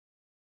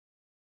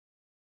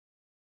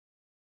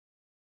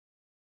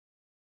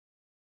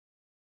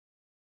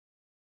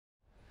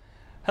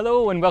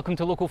Hello and welcome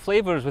to Local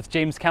Flavours with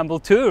James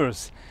Campbell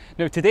Tours.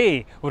 Now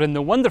today we're in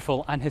the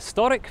wonderful and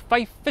historic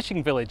Fife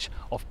fishing village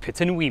of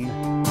Pittenweem.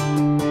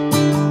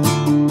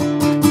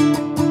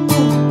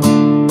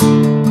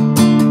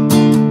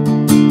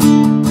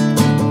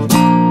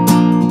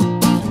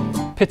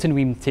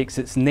 Pittenweem takes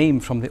its name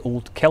from the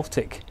old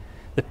Celtic,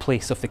 the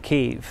place of the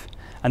cave,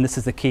 and this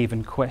is the cave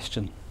in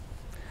question.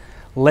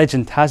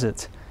 Legend has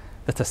it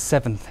that a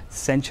 7th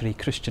century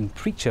Christian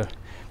preacher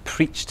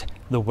preached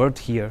the word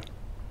here.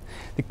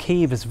 The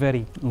cave is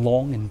very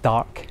long and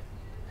dark,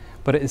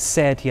 but it is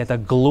said he had a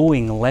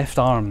glowing left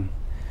arm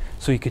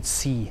so he could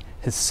see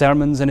his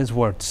sermons and his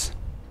words.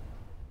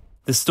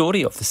 The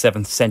story of the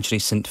 7th century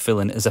St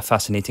Fillan is a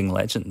fascinating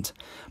legend,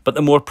 but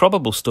the more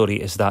probable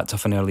story is that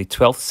of an early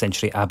 12th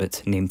century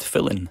abbot named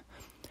Fillan.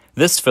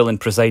 This Fillan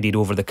presided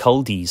over the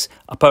Culdees,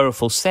 a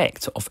powerful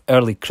sect of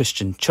early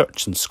Christian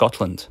church in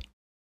Scotland.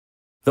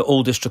 The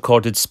oldest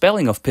recorded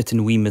spelling of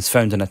Pittenweem is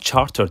found in a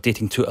charter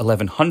dating to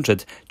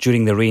 1100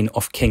 during the reign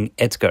of King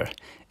Edgar.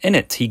 In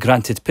it, he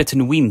granted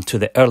Pittenweem to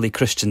the early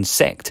Christian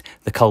sect,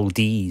 the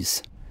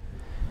Culdees.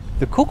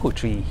 The cocoa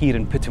tree here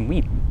in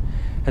Pittenweem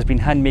has been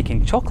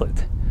hand-making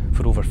chocolate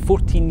for over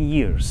 14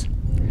 years.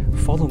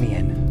 Follow me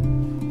in.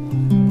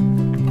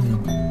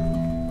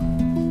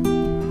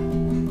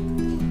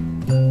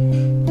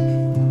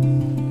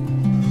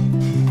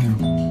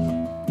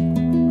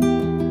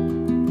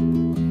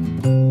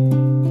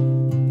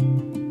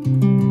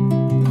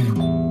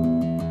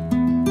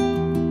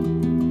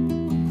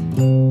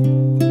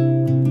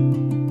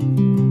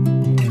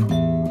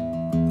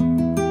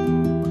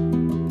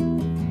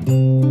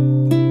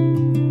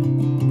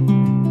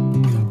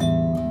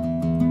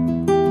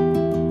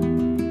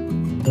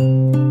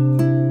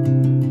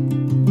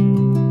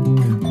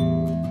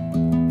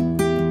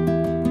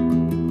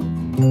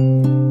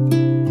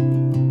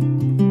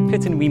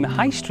 Pittenweem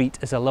High Street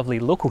is a lovely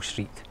local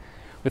street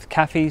with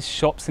cafes,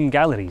 shops and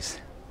galleries.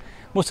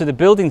 Most of the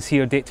buildings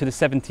here date to the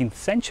 17th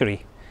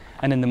century,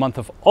 and in the month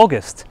of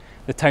August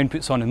the town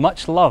puts on a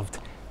much loved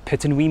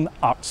Pittenweem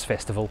Arts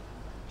Festival.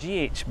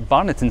 G.H.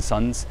 Barnett &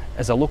 Sons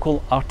is a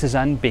local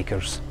artisan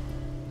bakers.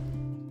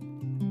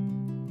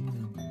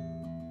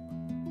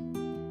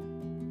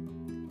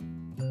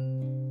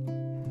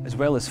 As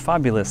well as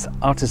fabulous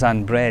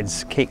artisan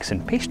breads, cakes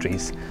and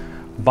pastries,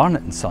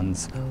 Barnett &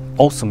 Sons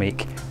also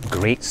make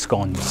great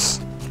scones.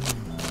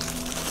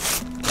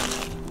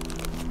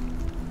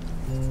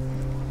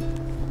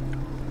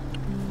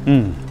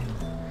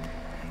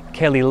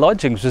 Kelly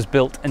Lodgings was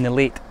built in the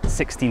late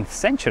 16th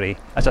century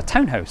as a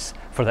townhouse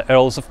for the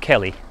Earls of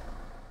Kelly.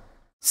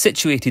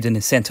 Situated in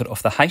the centre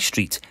of the High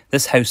Street,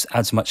 this house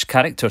adds much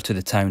character to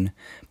the town.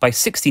 By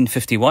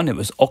 1651 it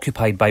was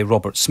occupied by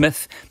Robert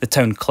Smith, the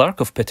town clerk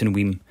of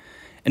Pittenweem.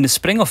 In the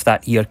spring of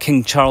that year,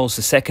 King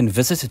Charles II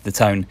visited the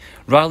town,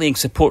 rallying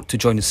support to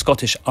join the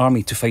Scottish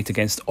army to fight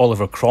against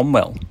Oliver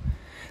Cromwell.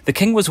 The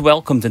king was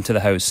welcomed into the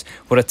house,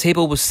 where a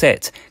table was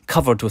set,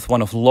 covered with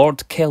one of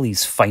Lord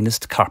Kelly's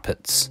finest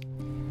carpets.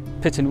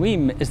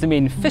 Pittenweem is the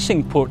main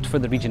fishing port for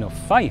the region of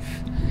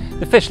Fife.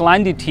 The fish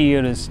landed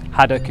here is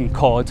haddock and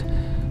cod,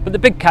 but the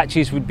big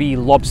catches would be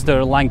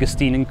lobster,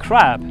 langoustine and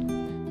crab.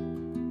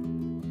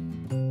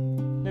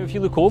 Now if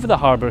you look over the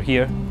harbour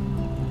here,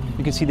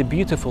 you can see the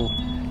beautiful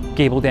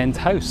gabled end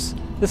house.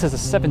 This is a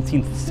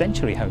 17th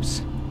century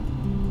house.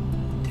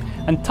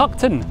 And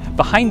tucked in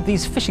behind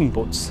these fishing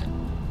boats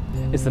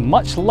is the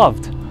much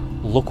loved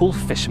local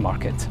fish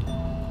market.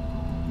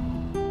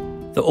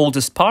 The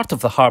oldest part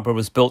of the harbour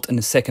was built in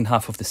the second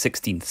half of the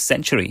 16th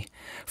century.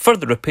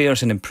 Further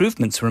repairs and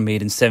improvements were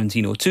made in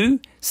 1702,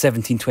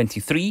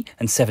 1723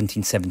 and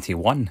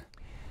 1771.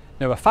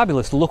 Now a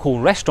fabulous local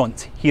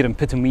restaurant here in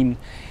Pittenweem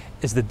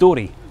is the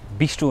Dory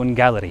Bistro and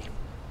Gallery.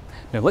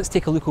 Now let's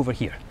take a look over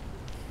here.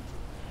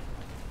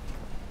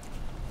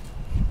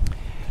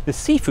 The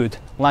seafood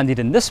landed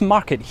in this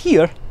market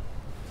here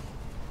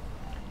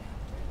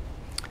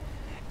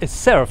is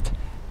served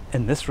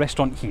in this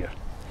restaurant here.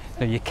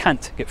 Now you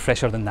can't get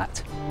fresher than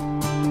that.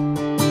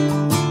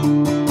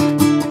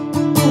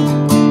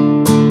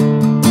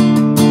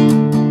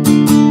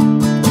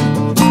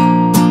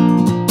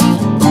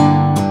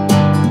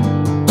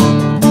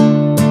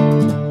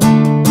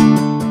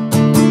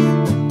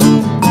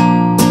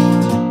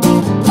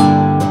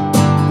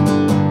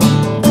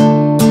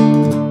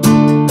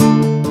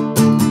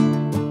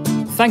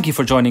 Thank you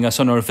for joining us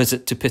on our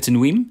visit to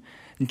Pittenweem.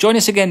 Join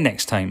us again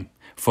next time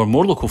for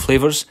more local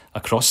flavours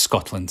across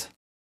Scotland.